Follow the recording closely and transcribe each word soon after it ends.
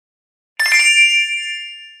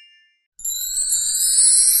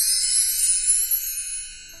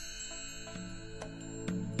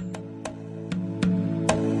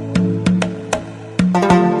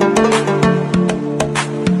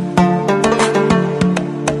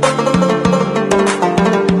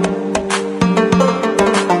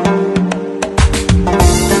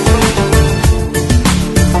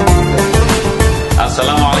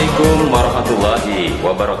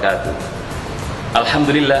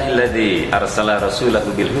Alhamdulillahilladzi arsala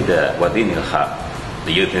rasulahu bil huda wa dinil haq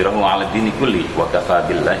liyudhhirahu 'ala dini kulli wa kafa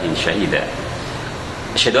billahi syahida.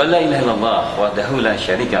 Asyhadu an la ilaha illallah wahdahu la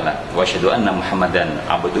syarikalah wa asyhadu anna Muhammadan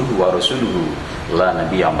abduhu wa rasuluhu la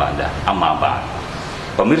nabiyya ba'dah. Amma ba'd.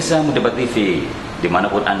 Pemirsa Mudabat TV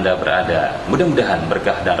dimanapun Anda berada, mudah-mudahan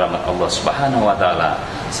berkah dan rahmat Allah Subhanahu wa Ta'ala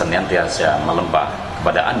senantiasa melimpah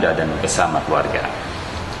kepada Anda dan bersama keluarga.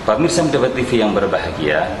 Pemirsa Mudabat TV yang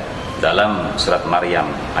berbahagia, dalam surat Maryam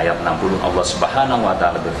ayat 60 Allah Subhanahu wa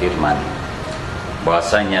Ta'ala berfirman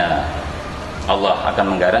bahwasanya Allah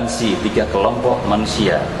akan menggaransi 3 kelompok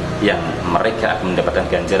manusia yang mereka akan mendapatkan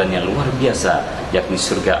ganjaran yang luar biasa, yakni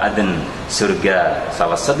surga Adn,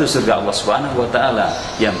 salah satu surga Allah Subhanahu wa Ta'ala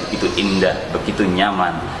yang begitu indah, begitu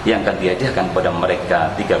nyaman, yang akan dihadiahkan kepada mereka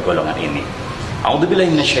 3 golongan ini.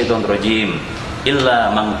 A'udzubillahi minasyaitonirrajim. Illa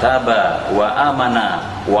man taba wa amana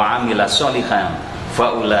wa amila sholihan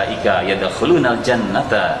faulaika yadkhulunal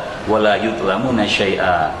jannata wala yudlamuna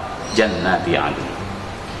syai'a jannati adn.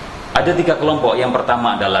 Ada 3 kelompok. Yang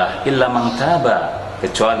pertama adalah illa man taba,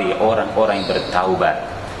 kecuali orang-orang yang bertaubat,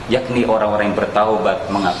 yakni orang-orang yang bertaubat,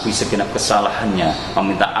 mengakui segenap kesalahannya,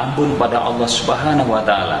 meminta ampun pada Allah Subhanahu wa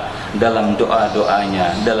Ta'ala dalam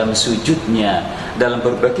doa-doanya, dalam sujudnya, dalam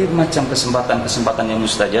berbagai macam kesempatan-kesempatan yang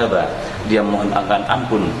mustajabah. Dia mohon akan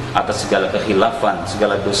ampun atas segala kekhilafan,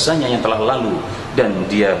 segala dosanya yang telah lalu, dan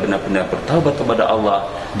dia benar-benar bertaubat kepada Allah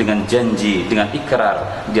dengan janji, dengan ikrar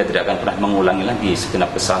dia tidak akan pernah mengulangi lagi segenap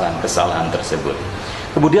kesalahan-kesalahan tersebut.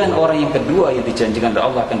 Kemudian orang yang kedua yang dijanjikan oleh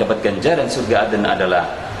Allah akan dapat ganjaran surga Adn adalah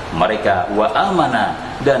mereka wa amana,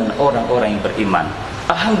 dan orang-orang yang beriman.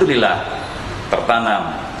 Alhamdulillah,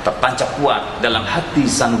 tertancap kuat dalam hati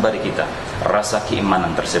sanubari kita rasa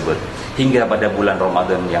keimanan tersebut. Hingga pada bulan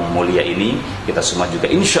Ramadan yang mulia ini, kita semua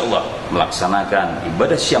juga insya Allah melaksanakan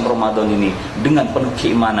ibadah Syam Ramadan ini dengan penuh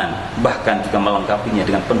keimanan, bahkan juga melengkapinya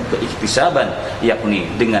dengan penuh keiktisaban, yakni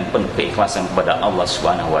dengan penuh keikhlasan kepada Allah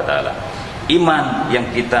Subhanahu wa Ta'ala. Iman yang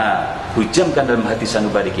kita hujamkan dalam hati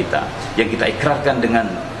sanubari kita, yang kita ikrarkan dengan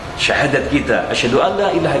syahadat kita, asyhadu an la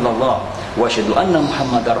ilaha illallah wa asyhadu anna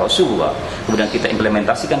Muhammadar Rasulullah, kemudian kita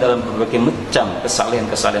implementasikan dalam berbagai macam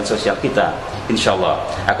kesalahan-kesalahan sosial kita, insyaallah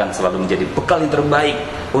akan selalu menjadi bekal yang terbaik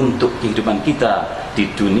untuk kehidupan kita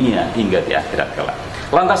di dunia hingga di akhirat kelak.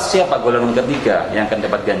 Lantas siapa golongan ketiga yang akan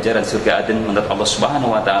dapat ganjaran surga Adn menurut Allah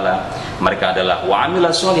Subhanahu wa Ta'ala? Mereka adalah wa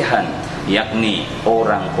amila sholihan, yakni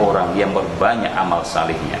orang-orang yang berbanyak amal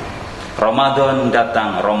salihnya. Ramadan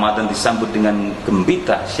datang, Ramadan disambut dengan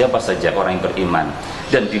gembira siapa saja orang yang beriman.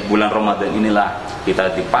 Dan di bulan Ramadan inilah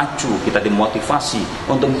kita dipacu, kita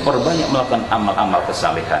dimotivasi untuk memperbanyak melakukan amal-amal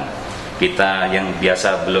kesalehan. Kita yang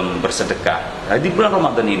biasa belum bersedekah, di bulan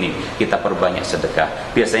Ramadan ini kita perbanyak sedekah.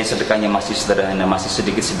 Biasanya sedekahnya masih sederhana, masih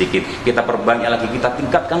sedikit-sedikit, kita perbanyak lagi, kita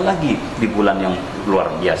tingkatkan lagi di bulan yang luar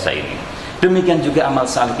biasa ini. Demikian juga amal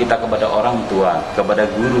saleh kita kepada orang tua, kepada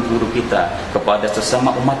guru-guru kita, kepada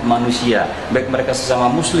sesama umat manusia, baik mereka sesama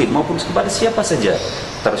muslim maupun kepada siapa saja,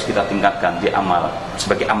 terus kita tingkatkan di amal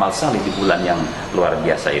sebagai amal saleh di bulan yang luar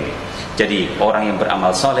biasa ini. Jadi orang yang beramal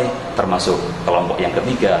saleh termasuk kelompok yang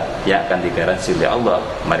ketiga yang akan digaransi oleh Allah,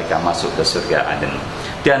 mereka masuk ke surga Adn.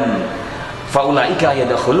 Dan faulaika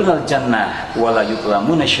yadkhulunal jannah wala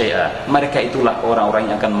yudlamuna syai'a, mereka itulah orang-orang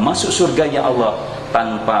yang akan masuk surganya Allah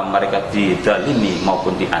tanpa mereka dizalimi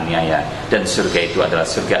maupun dianiaya. Dan surga itu adalah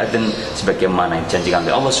surga Adn sebagaimana yang dijanjikan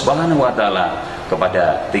oleh Allah Subhanahu wa Ta'ala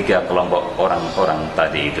kepada 3 kelompok orang-orang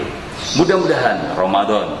tadi itu. Mudah-mudahan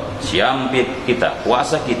Ramadan, Syam kita,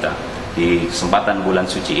 puasa kita di kesempatan bulan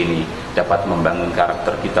suci ini dapat membangun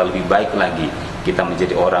karakter kita lebih baik lagi. Kita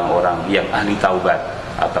menjadi orang-orang yang ahli taubat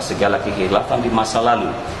atas segala kekhilafan di masa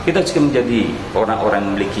lalu. Kita juga menjadi orang-orang yang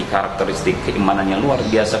memiliki karakteristik keimanan yang luar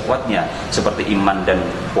biasa kuatnya, seperti iman dan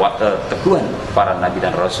teguhan para nabi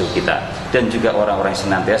dan rasul kita, dan juga orang-orang yang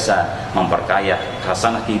senantiasa memperkaya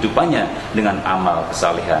khasanah kehidupannya dengan amal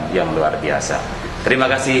kesalehan yang luar biasa. Terima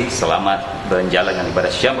kasih, selamat berjalan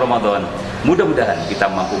ibadah Syam Ramadan. Mudah-mudahan kita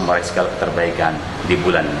mampu meraih segala keterbaikan di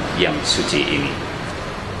bulan yang suci ini.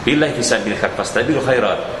 Billahi fisabilil haq fastabiqul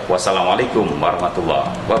khairat. Wassalamualaikum warahmatullahi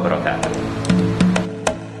wabarakatuh.